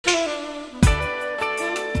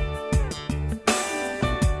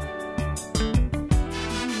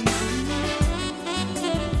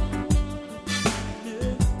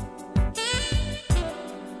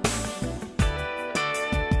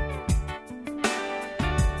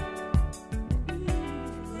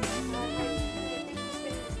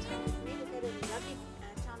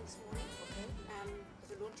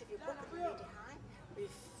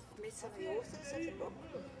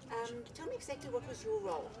Tell me exactly what was your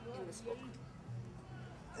role in this book?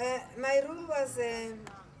 My role was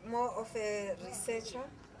more of a researcher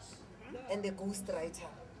and a ghostwriter.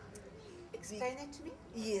 Explain it to me.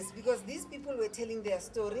 Yes, because these people were telling their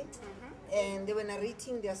story and they were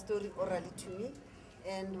narrating their story orally to me.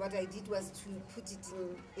 And what I did was to put it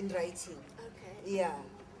in writing. Okay. Yeah,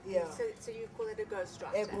 yeah. So you call it a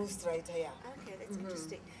ghostwriter? A ghostwriter, yeah. Okay, that's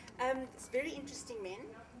interesting. It's very interesting men,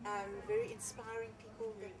 very inspiring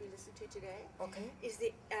people that we listen to today. Okay. Is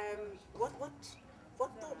the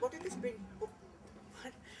what did this bring?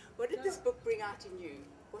 What did this book bring out in you?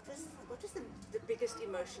 What was the biggest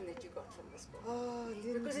emotion that you got from this book? Oh,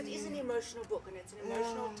 Lindy. Because it is an emotional book and it's an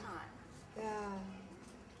emotional time. Yeah.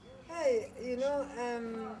 Hey, you know,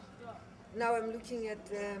 now I'm looking at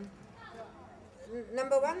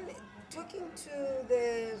number one, talking to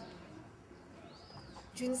the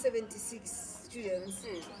June 76 students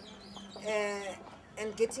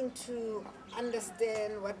and getting to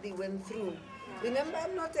understand what they went through. Remember,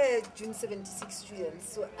 I'm not a June 76 student,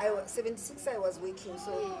 so 76 I was working,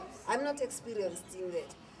 so I'm not experienced in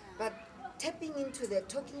that. But tapping into that,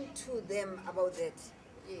 talking to them about that,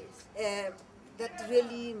 that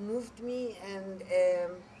really moved me, and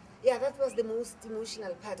yeah, that was the most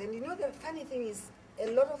emotional part. And you know, the funny thing is, a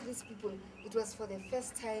lot of these people, it was for the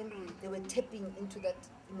first time they were tapping into that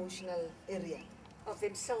emotional area. Of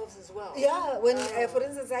themselves as well. Yeah, when, for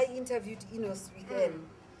instance, I interviewed Enos with them,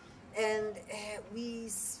 and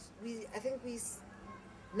I think we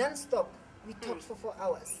non-stop, we talked for 4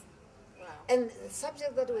 hours. Wow. And the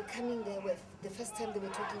subject that were coming there with, the first time they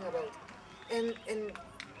were talking about, and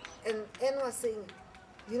Anne was saying,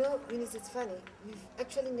 you know, Eunice, it's funny, we've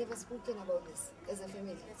actually never spoken about this as a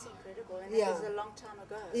family. That's incredible, and that was a long time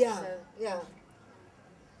ago. Yeah, so. yeah.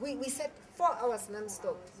 We sat 4 hours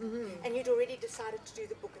non-stop. And you'd already decided to do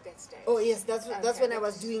the book at that stage? Oh yes, that's when I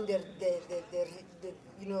was doing the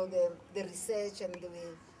you know, the research and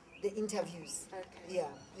the interviews. Okay. Yeah,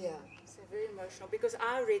 yeah. So very emotional, because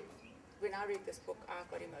when I read this book, I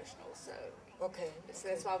got emotional. So okay. So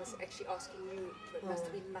that's why I was actually asking you. It must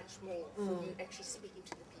have been much more for you actually speaking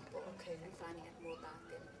to the people and finding out more about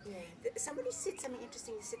them. Yeah. Somebody said something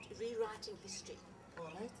interesting. They said rewriting history. All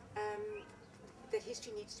right. That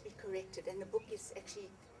history needs to be corrected, and the book is actually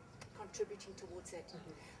contributing towards that.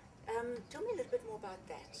 Tell me a little bit more about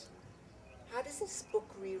that. How does this book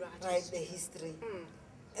rewrite the history?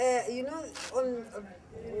 You know,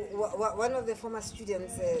 one of the former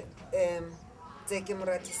students, Zeke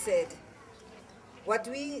said, what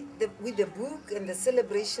with the book and the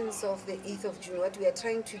celebrations of the 8th of June, what we are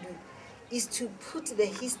trying to do is to put the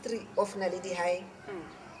history of Naledi High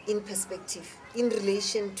in perspective in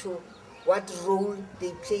relation to what role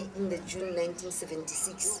they play in the June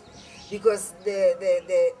 1976. Because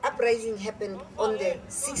the uprising happened on the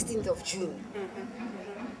 16th of June.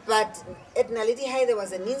 But at Naledi High there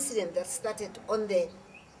was an incident that started on the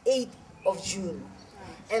 8th of June.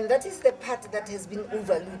 And that is the part that has been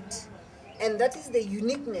overlooked. And that is the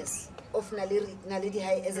uniqueness of Naledi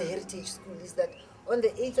High as a heritage school, is that on the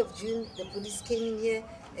 8th of June the police came in here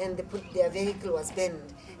and their vehicle was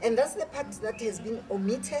banned. And that's the part that has been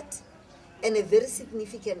omitted, and a very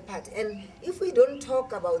significant part. And if we don't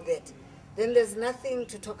talk about that, then there's nothing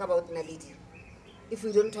to talk about Naledi. If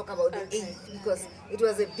we don't talk about the 8th, because it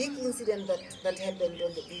was a big incident that happened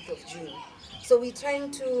on the 8th of June. So we're trying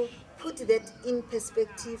to put that in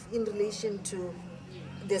perspective in relation to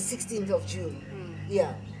the 16th of June.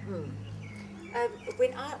 Yeah.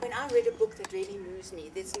 When I read a book that really moves me,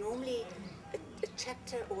 there's normally a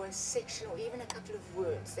chapter or a section or even a couple of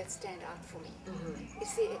words that stand out for me.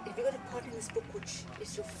 Have you got a part in this book which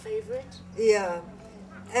is your favorite? Yeah.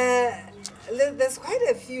 There's quite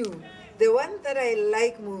a few. The one that I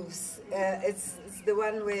like most, it's the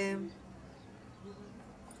one where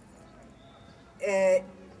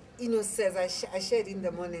Enos says, I shared in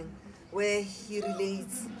the morning, where he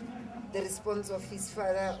relates the response of his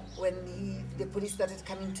father when the police started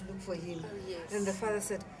coming to look for him. Oh, yes. And the father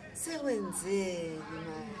said, "Sewenze,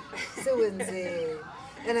 sewenze,"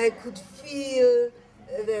 and I could feel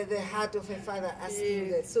the heart of a father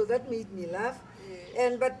asking that. So that made me laugh.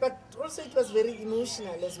 And but also it was very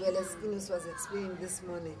emotional, as well as Enos was explaining this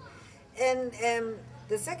morning. And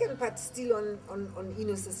the second part, still on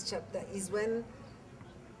Enos's chapter, is when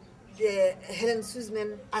Helen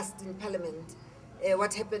Suzman asked in Parliament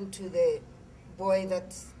what happened to the boy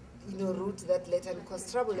that wrote that letter and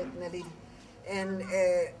caused trouble at Naledi. And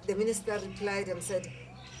the minister replied and said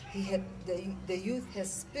he had the youth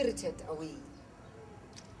has spirited away.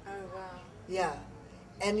 Oh wow. Yeah.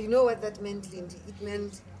 And you know what that meant, Lindy? It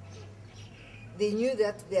meant they knew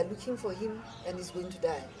that they are looking for him and he's going to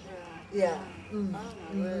die. Yeah. Yeah. Oh my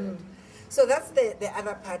word. So that's the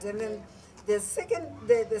other part, and then the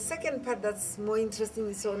second part that's more interesting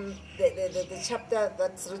is on the chapter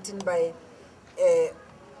that's written by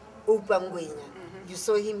Oupa Ngwenya. You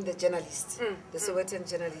saw him, the journalist, the Sowetan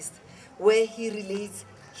journalist, where he relates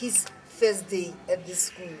his first day at this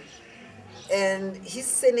school, and his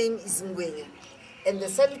surname is Ngwenya, and the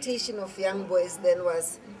salutation of young boys then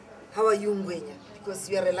was, "How are you, Ngwenya? Because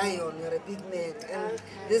you are a lion, you are a big man." And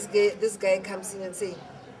this guy comes in and say,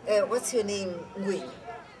 "What's your name, Ngwenya?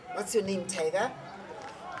 What's your name, Tiger?"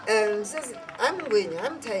 And he says, "I'm Ngwenya,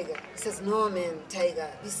 I'm Tiger." He says, "No, man, Tiger,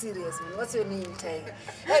 be serious, man. What's your name, Tiger?"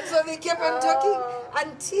 And so they kept on talking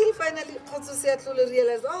until finally Khotso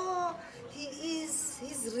realized,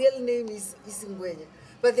 his real name is Ngwenya.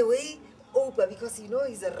 But the way Oupa, because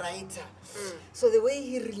he's a writer, so the way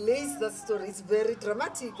he relays that story is very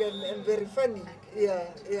dramatic and very funny.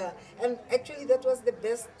 Yeah. And actually that was the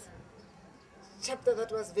best chapter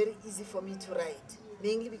that was very easy for me to write,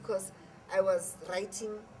 mainly because I was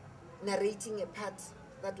narrating a part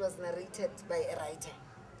that was narrated by a writer.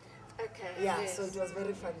 Okay. Yeah, yes. so it was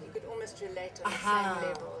very funny. You could almost relate on the same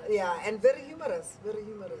level. Yeah, and very humorous,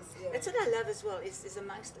 Yeah. That's what I love as well, is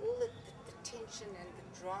amongst all the tension and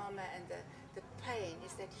the drama and the pain,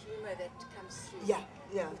 is that humor that comes through.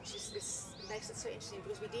 Yeah. Which makes it so interesting,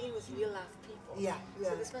 because we're dealing with real life people. Yeah.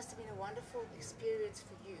 So this must have been a wonderful experience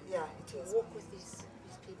for you. Yeah, to walk with these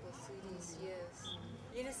people through these years.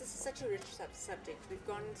 Eunice, this is such a rich subject. We've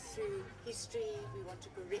gone through history, we want to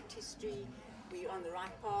correct history, we're on the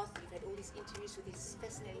right path, you've had all these interviews with these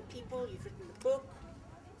fascinating people, you've written the book,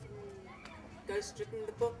 Ghost written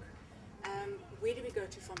the book. Where do we go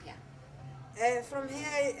to from here? From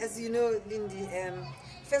here, as you know, Lindy,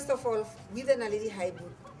 first of all, with the Naledi High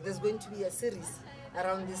book, there's going to be a series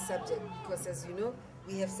around this subject, because as you know,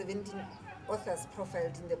 we have 17 authors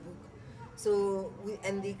profiled in the book. So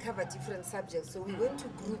they cover different subjects. So we're going to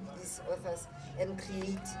group these authors and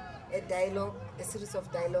create a series of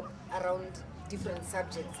dialogue around different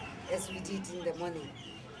subjects, as we did in the morning.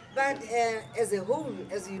 But as a whole,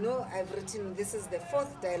 as you know, this is the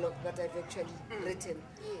 4th dialogue that I've actually written.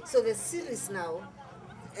 So the series now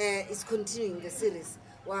is continuing the series.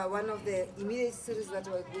 Well, one of the immediate series that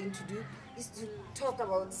we're going to do is to talk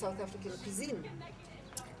about South African cuisine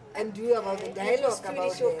and do about the dialogue about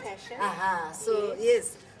it. So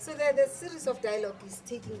yes. So the series of dialogue is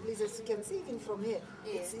taking place, as you can see even from here.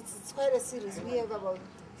 It's quite a series. We have about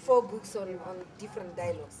 4 books on different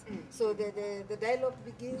dialogues. So the dialogue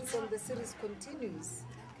begins and the series continues.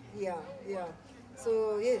 Yeah.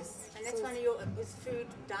 So yes. And that's one of your, with food,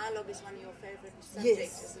 dialogue is one of your favorite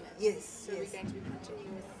subjects, isn't it? Yes. So we're going to be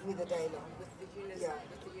continuing with the dialogue. With the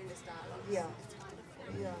Eunice dialogue. Yeah.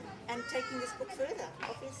 And taking this book further,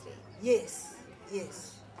 obviously. Yes.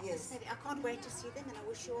 I can't wait to see them, and I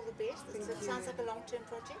wish you all the best. It sounds like a long-term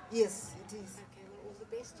project. Yes, it is. Okay, well, all the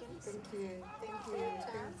best, Eunice. Thank you. Thank you.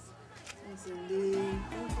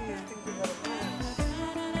 Thank you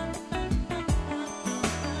very much.